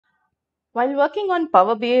While working on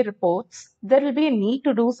Power BI reports, there will be a need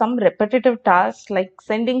to do some repetitive tasks like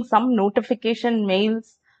sending some notification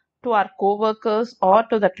mails to our coworkers or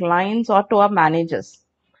to the clients or to our managers.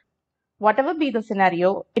 Whatever be the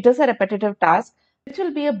scenario, it is a repetitive task which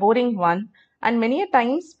will be a boring one, and many a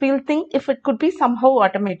times we'll think if it could be somehow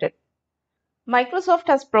automated. Microsoft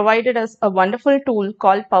has provided us a wonderful tool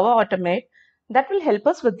called Power Automate that will help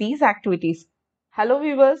us with these activities. Hello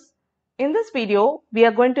viewers, in this video we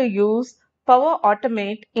are going to use Power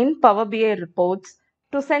Automate in Power BI reports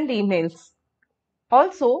to send emails.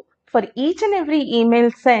 Also, for each and every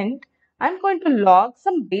email sent, I'm going to log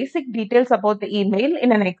some basic details about the email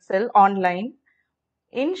in an Excel online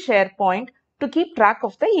in Sharepoint to keep track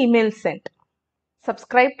of the emails sent.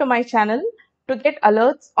 Subscribe to my channel to get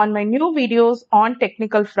alerts on my new videos on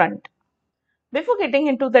technical front. Before getting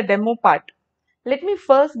into the demo part, let me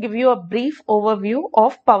first give you a brief overview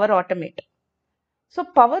of Power Automate. So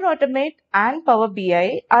Power Automate and Power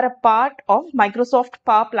BI are a part of Microsoft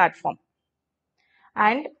Power Platform.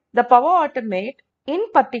 And the Power Automate in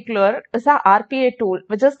particular is a RPA tool,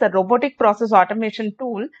 which is the robotic process automation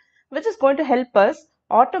tool, which is going to help us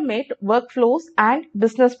automate workflows and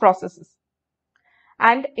business processes.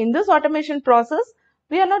 And in this automation process,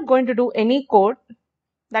 we are not going to do any code.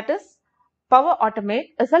 That is, Power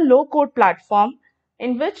Automate is a low code platform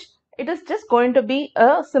in which it is just going to be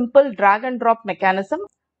a simple drag and drop mechanism,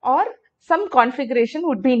 or some configuration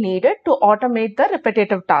would be needed to automate the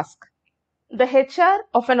repetitive task. The HR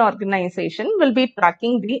of an organization will be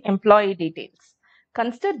tracking the employee details.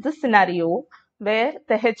 Consider this scenario where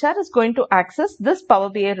the HR is going to access this Power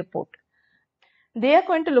BI report. They are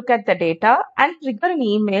going to look at the data and trigger an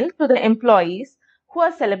email to the employees who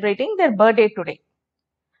are celebrating their birthday today.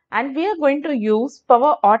 And we are going to use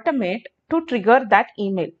Power Automate to trigger that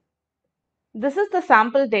email. This is the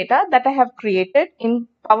sample data that I have created in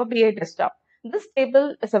Power BI Desktop. This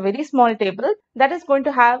table is a very small table that is going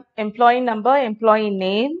to have employee number, employee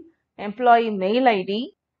name, employee mail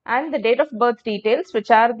ID, and the date of birth details,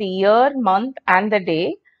 which are the year, month, and the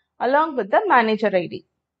day, along with the manager ID.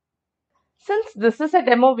 Since this is a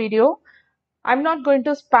demo video, I'm not going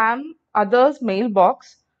to spam others'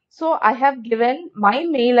 mailbox. So I have given my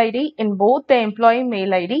mail ID in both the employee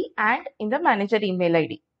mail ID and in the manager email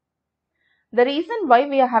ID. The reason why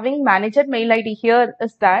we are having manager mail ID here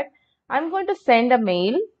is that I'm going to send a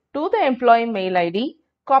mail to the employee mail ID,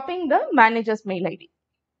 copying the manager's mail ID.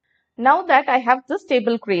 Now that I have this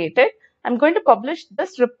table created, I'm going to publish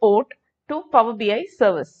this report to Power BI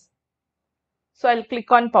service. So I'll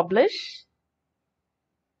click on publish,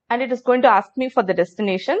 and it is going to ask me for the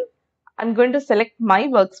destination. I'm going to select my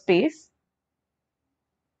workspace.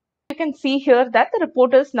 You can see here that the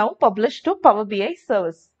report is now published to Power BI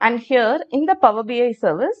service. And here in the Power BI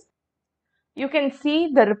service, you can see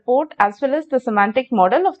the report as well as the semantic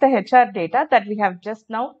model of the HR data that we have just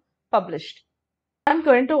now published. I'm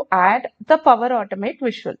going to add the Power Automate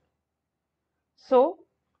visual. So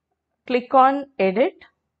click on Edit.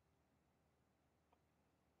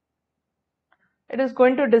 It is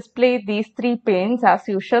going to display these three panes as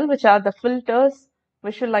usual, which are the filters,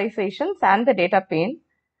 visualizations, and the data pane.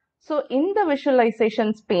 So in the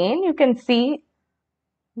visualizations pane, you can see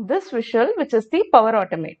this visual, which is the Power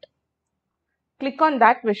Automate. Click on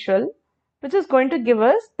that visual, which is going to give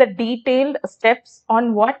us the detailed steps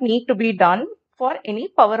on what need to be done for any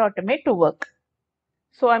Power Automate to work.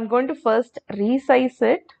 So I'm going to first resize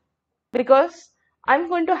it because I'm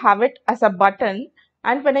going to have it as a button,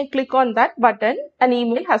 and when I click on that button, an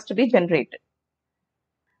email has to be generated.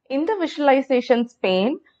 In the visualizations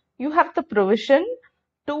pane, you have the provision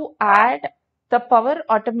to add the Power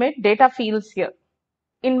Automate data fields here.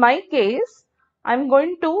 In my case, I'm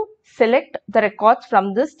going to select the records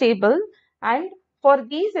from this table, and for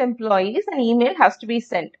these employees, an email has to be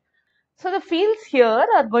sent. So the fields here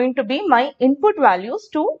are going to be my input values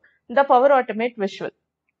to the Power Automate visual.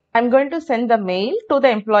 I'm going to send the mail to the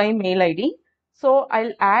employee mail ID. So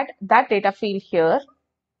I'll add that data field here.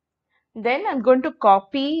 Then I'm going to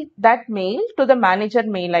copy that mail to the manager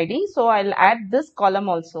mail ID. So I'll add this column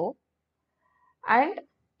also. And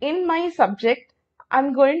in my subject,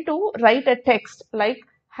 I'm going to write a text like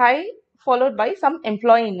hi followed by some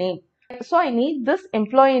employee name. So I need this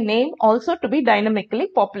employee name also to be dynamically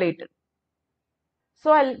populated.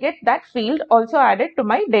 So I'll get that field also added to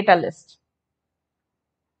my data list.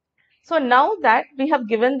 So now that we have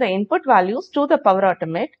given the input values to the Power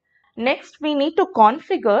Automate, next we need to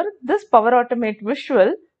configure this Power Automate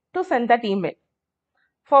visual to send that email.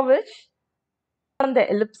 For which, on the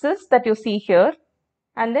ellipsis that you see here,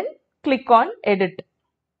 and then click on Edit.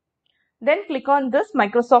 Then click on this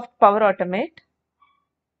Microsoft Power Automate.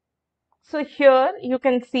 So here you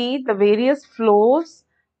can see the various flows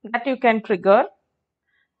that you can trigger.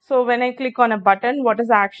 So when I click on a button, what is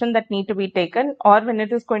the action that need to be taken, or when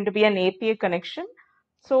it is going to be an API connection.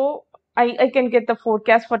 So I can get the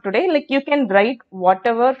forecast for today. Like you can write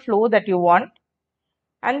whatever flow that you want.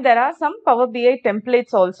 And there are some Power BI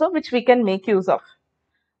templates also which we can make use of.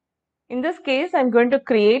 In this case, I'm going to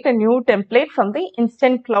create a new template from the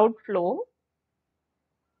Instant Cloud Flow.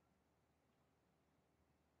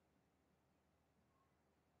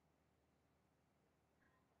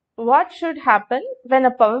 What should happen when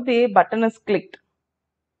a Power BI button is clicked?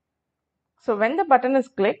 So when the button is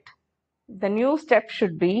clicked, the new step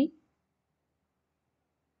should be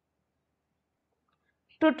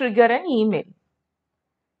to trigger an email.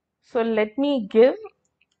 So let me give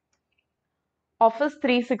Office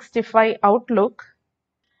 365 Outlook,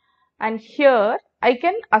 and here I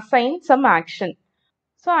can assign some action.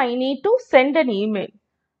 So I need to send an email.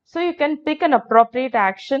 So you can pick an appropriate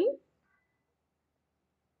action.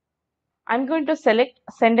 I'm going to select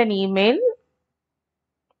send an email.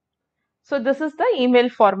 So this is the email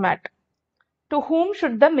format. To whom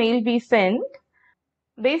should the mail be sent?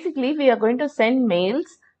 Basically, we are going to send mails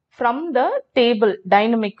from the table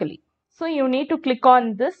dynamically. So you need to click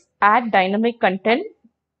on this add dynamic content.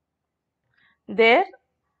 There,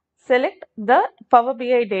 select the Power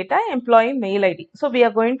BI data employee mail ID. So we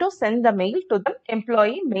are going to send the mail to the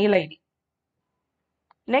employee mail ID.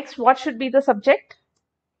 Next, what should be the subject?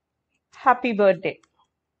 Happy birthday.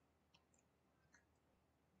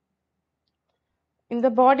 In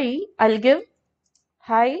the body, I'll give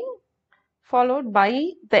hi followed by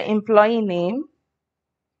the employee name.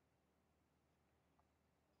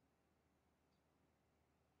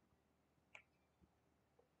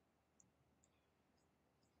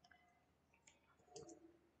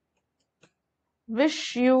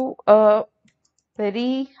 Wish you a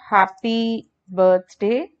very happy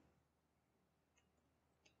birthday.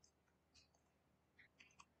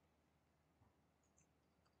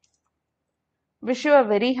 Wish you a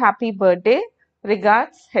very happy birthday.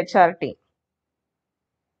 Regards, HRT.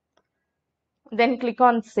 Then click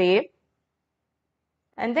on save.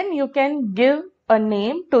 And then you can give a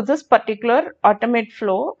name to this particular automate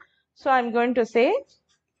flow. So I'm going to say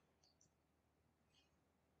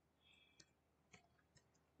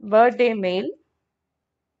birthday mail.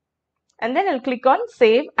 And then I'll click on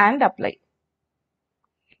save and apply.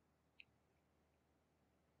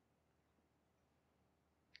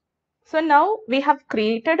 So now we have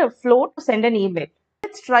created a flow to send an email.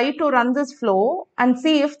 Let's try to run this flow and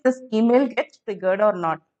see if this email gets triggered or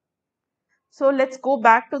not. So let's go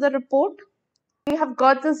back to the report. We have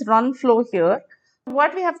got this run flow here.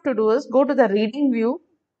 What we have to do is go to the reading view.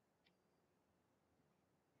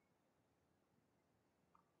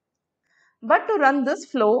 But to run this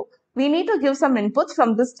flow, we need to give some inputs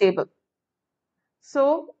from this table.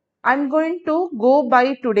 So I'm going to go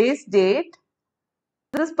by today's date.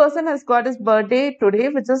 This person has got his birthday today,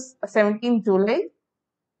 which is 17th July.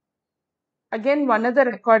 Again, one other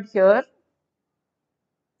record here.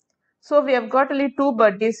 So we have got only two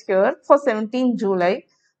birthdays here for 17th July.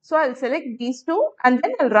 So I'll select these two and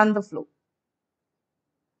then I'll run the flow.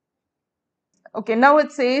 Okay, now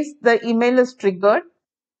it says the email is triggered.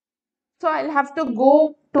 So I'll have to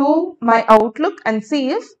go to my Outlook and see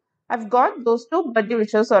if I've got those two birthday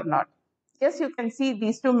wishes or not. Yes, you can see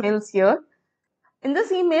these two mails here. In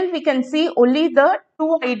this email, we can see only the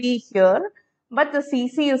two ID here, but the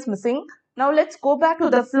CC is missing. Now let's go back to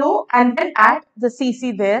the flow and then add the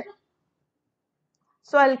CC there.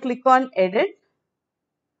 So I'll click on edit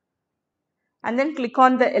and then click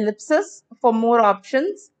on the ellipsis for more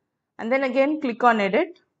options, and then again click on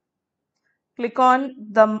edit. Click on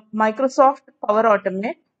the Microsoft Power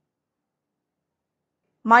Automate.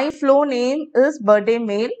 My flow name is birthday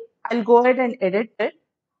mail. I'll go ahead and edit it.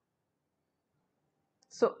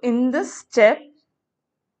 So in this step,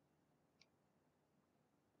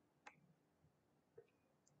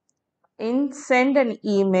 in send an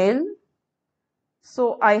email,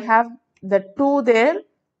 so I have the two there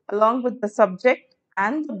along with the subject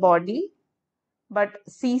and the body, but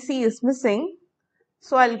CC is missing.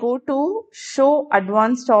 So I'll go to show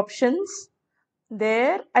advanced options.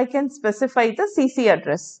 There I can specify the CC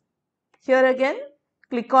address. Here again,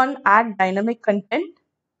 click on add dynamic content,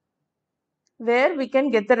 where we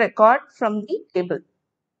can get the record from the table.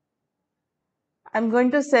 I'm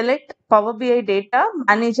going to select Power BI data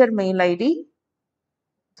manager mail ID.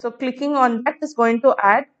 So clicking on that is going to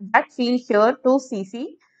add that field here to CC.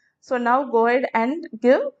 So now go ahead and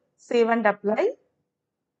give save and apply.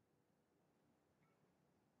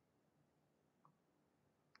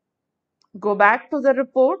 Go back to the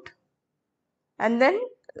report. And then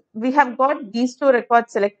we have got these two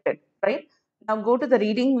records selected, right? Now go to the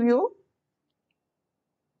reading view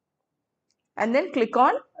and then click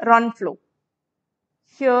on run flow.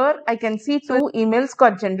 Here I can see two emails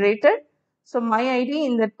got generated. So my ID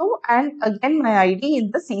in the two and again my ID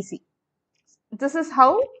in the CC. This is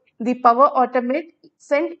how the Power Automate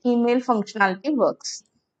send email functionality works.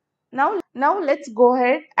 Now let's go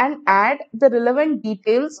ahead and add the relevant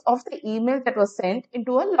details of the email that was sent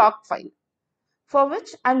into a log file, for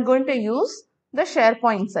which I'm going to use the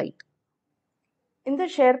SharePoint site. In the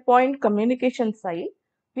SharePoint communication site,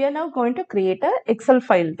 we are now going to create an Excel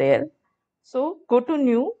file there. So go to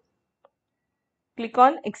New, click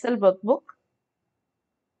on Excel Workbook,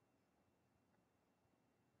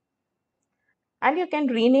 and you can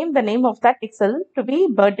rename the name of that Excel to be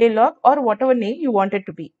birthday log or whatever name you want it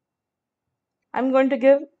to be. I'm going to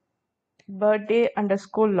give birthday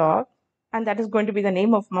underscore log, and that is going to be the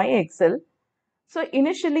name of my Excel. So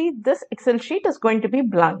initially this Excel sheet is going to be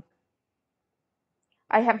blank.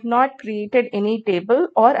 I have not created any table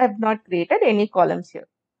or I have not created any columns here.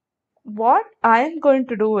 What I am going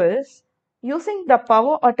to do is, using the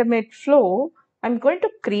Power Automate flow, I'm going to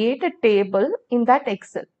create a table in that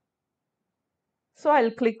Excel. So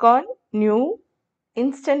I'll click on New,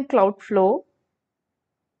 Instant Cloud Flow.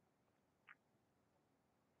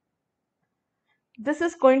 This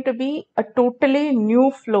is going to be a totally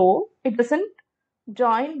new flow. It doesn't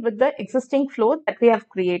join with the existing flow that we have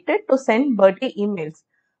created to send birthday emails,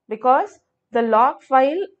 because the log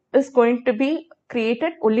file is going to be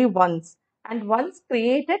created only once, and once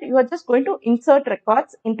created you are just going to insert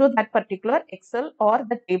records into that particular Excel or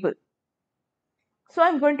the table. So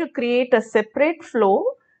I'm going to create a separate flow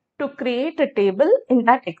to create a table in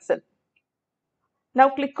that Excel. Now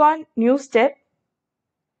click on New Step.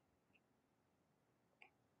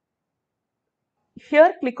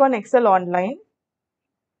 Here click on Excel Online,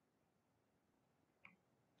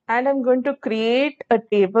 and I'm going to create a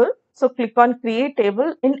table. So click on Create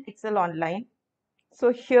Table in Excel Online.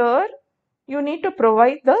 So here you need to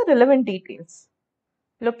provide the relevant details.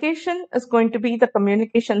 Location is going to be the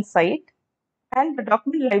communication site, and the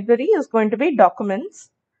document library is going to be documents,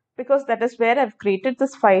 because that is where I've created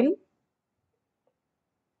this file.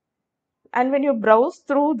 And when you browse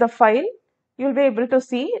through the file, you'll be able to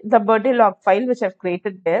see the birthday log file which I've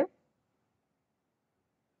created there.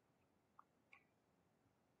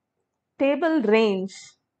 Table range.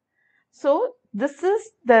 So this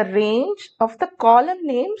is the range of the column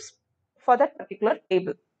names for that particular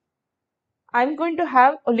table. I'm going to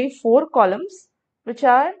have only 4 columns, which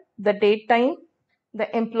are the date time,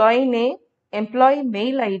 the employee name, employee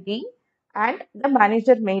mail ID, and the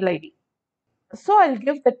manager mail ID. So I'll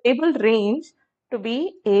give the table range to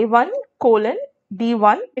be A1 colon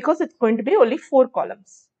D1, because it's going to be only 4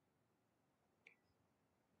 columns.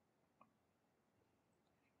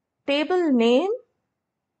 Table name,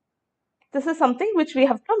 this is something which we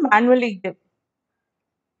have to manually give.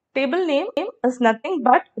 Table name is nothing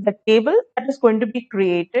but the table that is going to be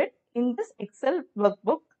created in this Excel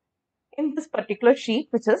workbook in this particular sheet,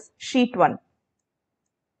 which is sheet 1.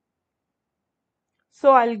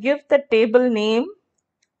 So I'll give the table name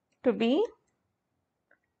to be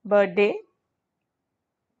birthday.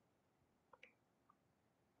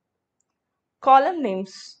 Column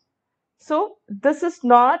names. So this is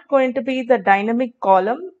not going to be the dynamic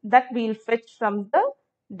column that we'll fetch from the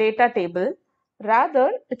data table.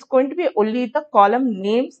 Rather, it's going to be only the column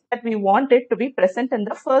names that we want it to be present in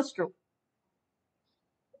the first row.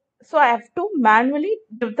 So I have to manually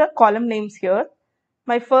give the column names here.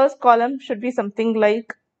 My first column should be something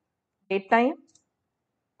like date time,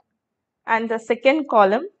 and the second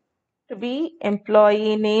column to be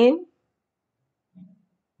employee name,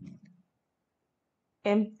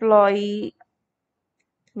 employee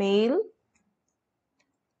mail,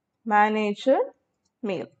 manager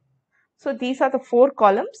mail. So these are the 4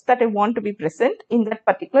 columns that I want to be present in that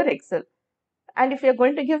particular Excel. And if you're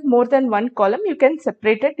going to give more than one column, you can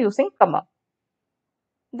separate it using comma.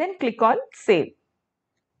 Then click on Save.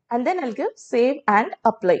 And then I'll give Save and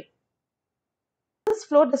Apply. This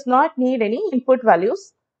flow does not need any input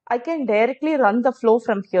values. I can directly run the flow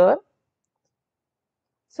from here.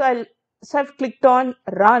 So I've clicked on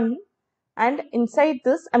Run, and inside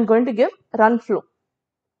this I'm going to give Run Flow.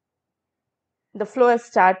 The flow has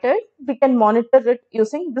started. We can monitor it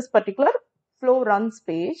using this particular flow runs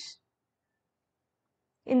page.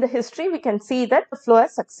 In the history, we can see that the flow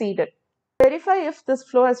has succeeded. To verify if this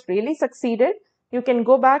flow has really succeeded, you can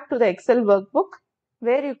go back to the Excel workbook,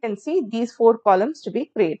 where you can see these 4 columns to be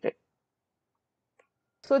created.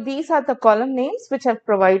 So these are the column names which I've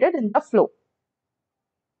provided in the flow.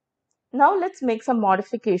 Now let's make some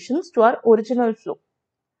modifications to our original flow.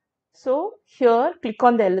 So here click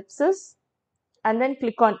on the ellipsis and then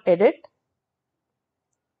click on Edit,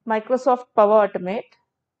 Microsoft Power Automate.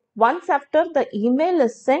 Once after the email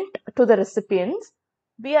is sent to the recipients,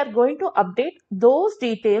 we are going to update those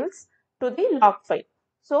details to the log file.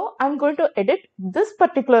 So I'm going to edit this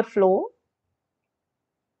particular flow.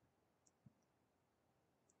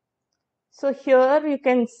 So here you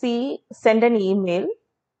can see send an email.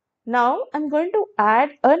 Now I'm going to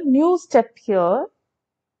add a new step here,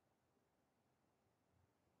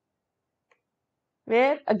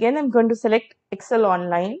 where again I'm going to select Excel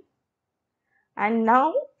Online, and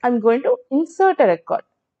now I'm going to insert a record.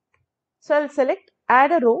 So I'll select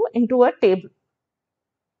add a row into a table,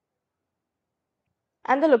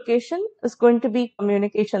 and the location is going to be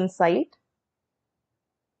communication site.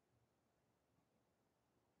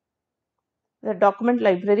 The document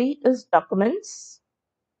library is documents.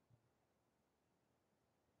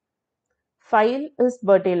 File is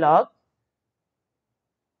birthday log.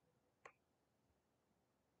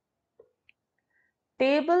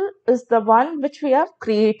 Table is the one which we have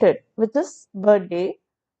created, which is birthday.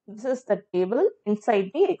 This is the table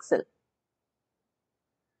inside the Excel.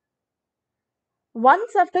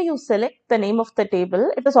 Once after you select the name of the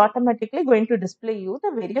table, it is automatically going to display you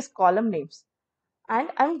the various column names. And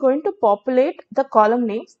I'm going to populate the column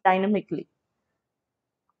names dynamically.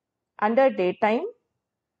 Under datetime,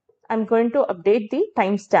 I'm going to update the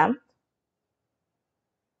timestamp.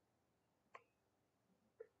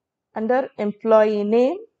 Under employee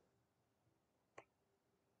name,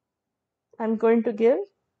 I'm going to give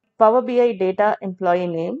Power BI data employee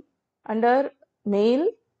name. Under mail,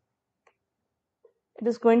 it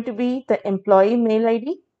is going to be the employee mail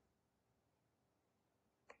ID.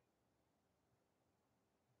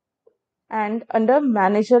 And under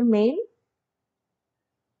manager mail,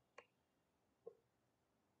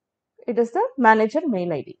 it is the manager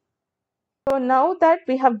mail ID. So now that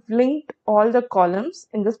we have linked all the columns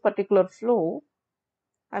in this particular flow,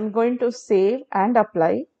 I'm going to save and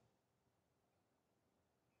apply.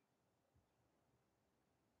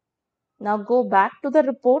 Now go back to the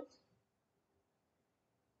report,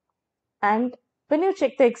 and when you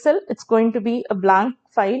check the Excel, it's going to be a blank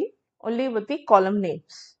file only with the column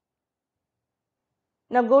names.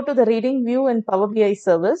 Now go to the reading view in Power BI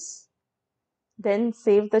service, then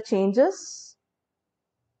save the changes.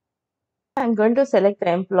 I'm going to select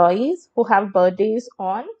the employees who have birthdays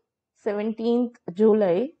on 17th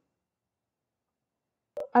July.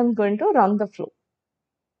 I'm going to run the flow.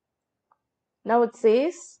 Now it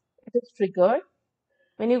says it is triggered.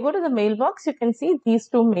 When you go to the mailbox, you can see these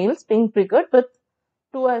two mails being triggered with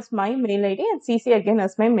 2 as my mail ID and CC again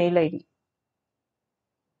as my mail ID.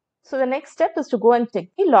 So the next step is to go and check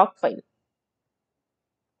the log file.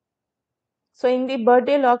 So in the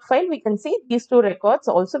birthday log file, we can see these two records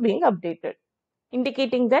also being updated,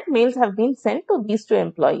 indicating that mails have been sent to these two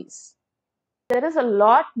employees. There is a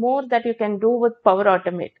lot more that you can do with Power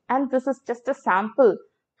Automate, and this is just a sample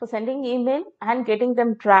for sending email and getting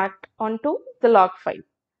them tracked onto the log file.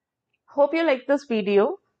 Hope you like this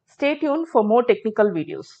video. Stay tuned for more technical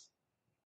videos.